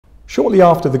Shortly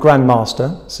after the Grand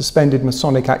Master suspended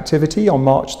Masonic activity on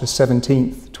March the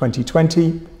 17th,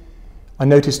 2020, I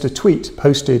noticed a tweet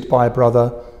posted by a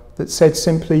brother that said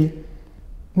simply,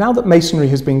 "Now that Masonry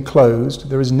has been closed,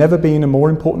 there has never been a more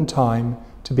important time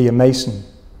to be a Mason."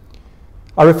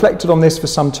 I reflected on this for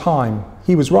some time.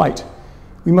 He was right.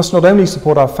 We must not only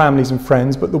support our families and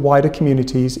friends, but the wider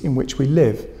communities in which we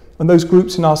live, and those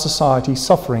groups in our society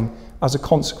suffering as a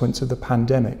consequence of the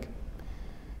pandemic.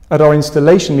 At our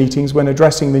installation meetings, when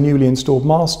addressing the newly installed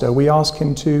Master, we ask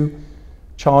him to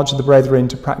charge the brethren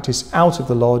to practice out of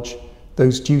the lodge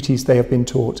those duties they have been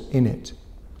taught in it.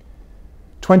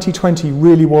 2020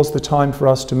 really was the time for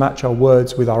us to match our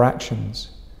words with our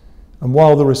actions. And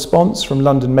while the response from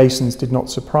London Masons did not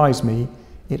surprise me,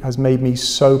 it has made me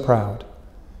so proud.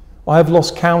 I have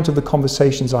lost count of the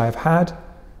conversations I have had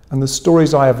and the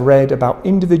stories I have read about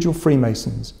individual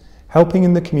Freemasons helping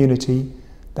in the community,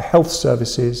 the health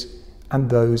services, and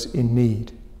those in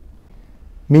need.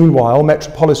 Meanwhile,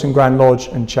 Metropolitan Grand Lodge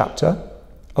and Chapter,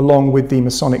 along with the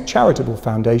Masonic Charitable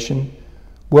Foundation,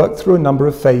 worked through a number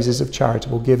of phases of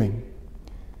charitable giving.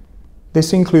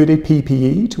 This included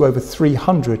PPE to over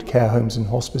 300 care homes and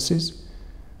hospices,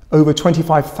 over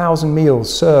 25,000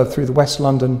 meals served through the West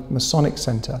London Masonic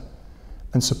Centre,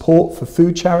 and support for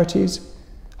food charities,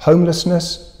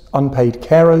 homelessness, unpaid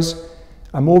carers,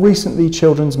 and more recently,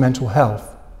 children's mental health.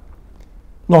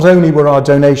 Not only were our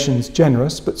donations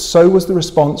generous, but so was the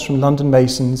response from London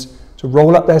Masons to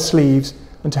roll up their sleeves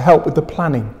and to help with the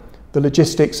planning, the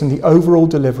logistics, and the overall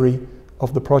delivery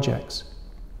of the projects.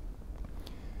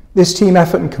 This team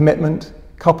effort and commitment,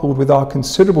 coupled with our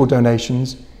considerable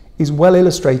donations, is well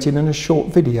illustrated in a short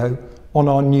video on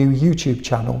our new YouTube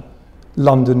channel,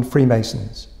 London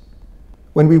Freemasons,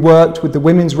 when we worked with the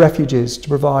women's refuges to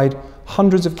provide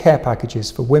hundreds of care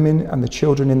packages for women and the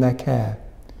children in their care.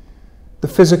 The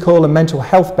physical and mental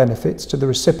health benefits to the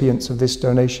recipients of this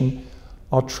donation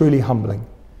are truly humbling.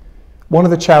 One of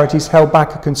the charities held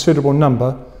back a considerable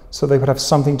number so they would have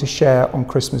something to share on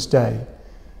Christmas Day.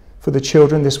 For the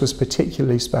children, this was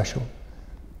particularly special.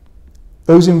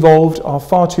 Those involved are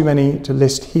far too many to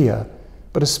list here,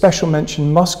 but a special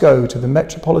mention must go to the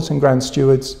Metropolitan Grand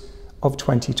Stewards of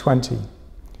 2020,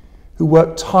 who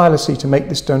worked tirelessly to make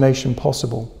this donation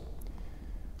possible.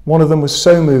 One of them was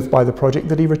so moved by the project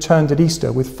that he returned at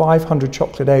Easter with 500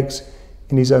 chocolate eggs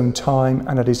in his own time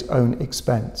and at his own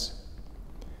expense.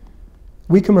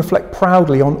 We can reflect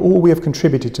proudly on all we have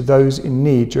contributed to those in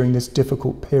need during this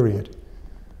difficult period.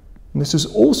 And this has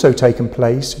also taken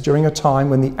place during a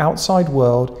time when the outside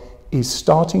world is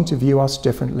starting to view us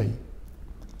differently.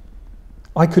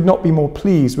 I could not be more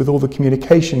pleased with all the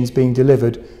communications being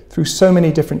delivered through so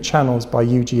many different channels by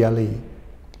UGLE,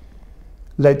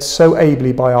 led so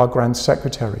ably by our Grand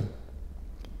Secretary.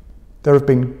 There have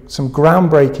been some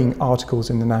groundbreaking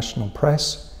articles in the national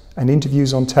press and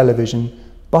interviews on television,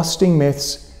 busting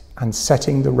myths and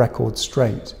setting the record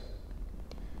straight.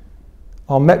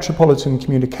 Our Metropolitan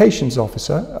Communications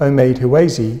Officer, Omaid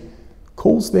Huwazi,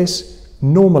 calls this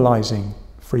normalising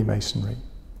Freemasonry.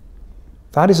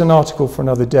 That is an article for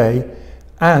another day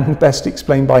and best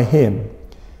explained by him.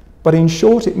 But in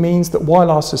short, it means that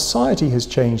while our society has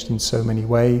changed in so many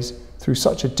ways through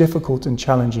such a difficult and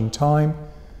challenging time,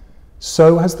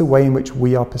 so has the way in which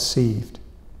we are perceived.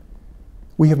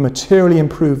 We have materially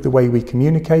improved the way we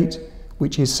communicate,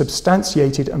 which is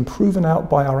substantiated and proven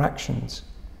out by our actions,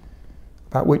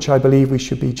 about which I believe we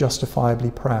should be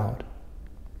justifiably proud.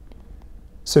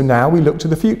 So now we look to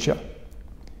the future.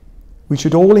 We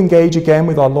should all engage again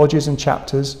with our lodges and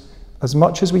chapters as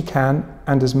much as we can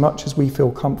and as much as we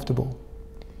feel comfortable.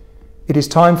 It is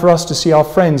time for us to see our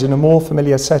friends in a more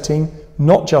familiar setting,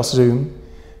 not just Zoom,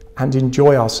 and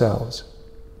enjoy ourselves.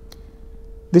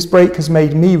 This break has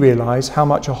made me realise how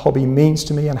much a hobby means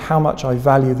to me and how much I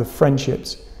value the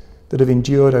friendships that have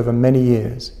endured over many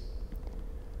years.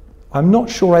 I'm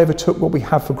not sure I ever took what we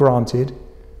have for granted,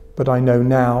 but I know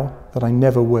now that I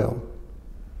never will.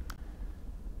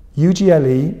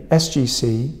 UGLE,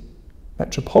 SGC,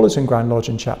 Metropolitan Grand Lodge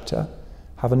and Chapter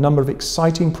have a number of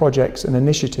exciting projects and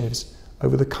initiatives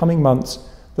over the coming months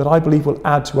that I believe will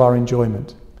add to our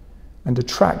enjoyment and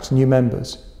attract new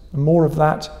members, and more of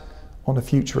that on a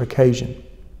future occasion.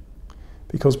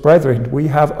 Because, brethren, we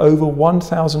have over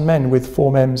 1,000 men with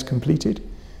Form Ms completed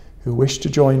who wish to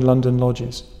join London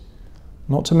lodges,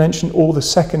 not to mention all the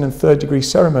second and third degree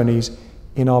ceremonies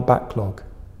in our backlog.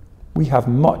 We have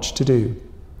much to do.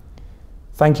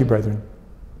 Thank you, brethren.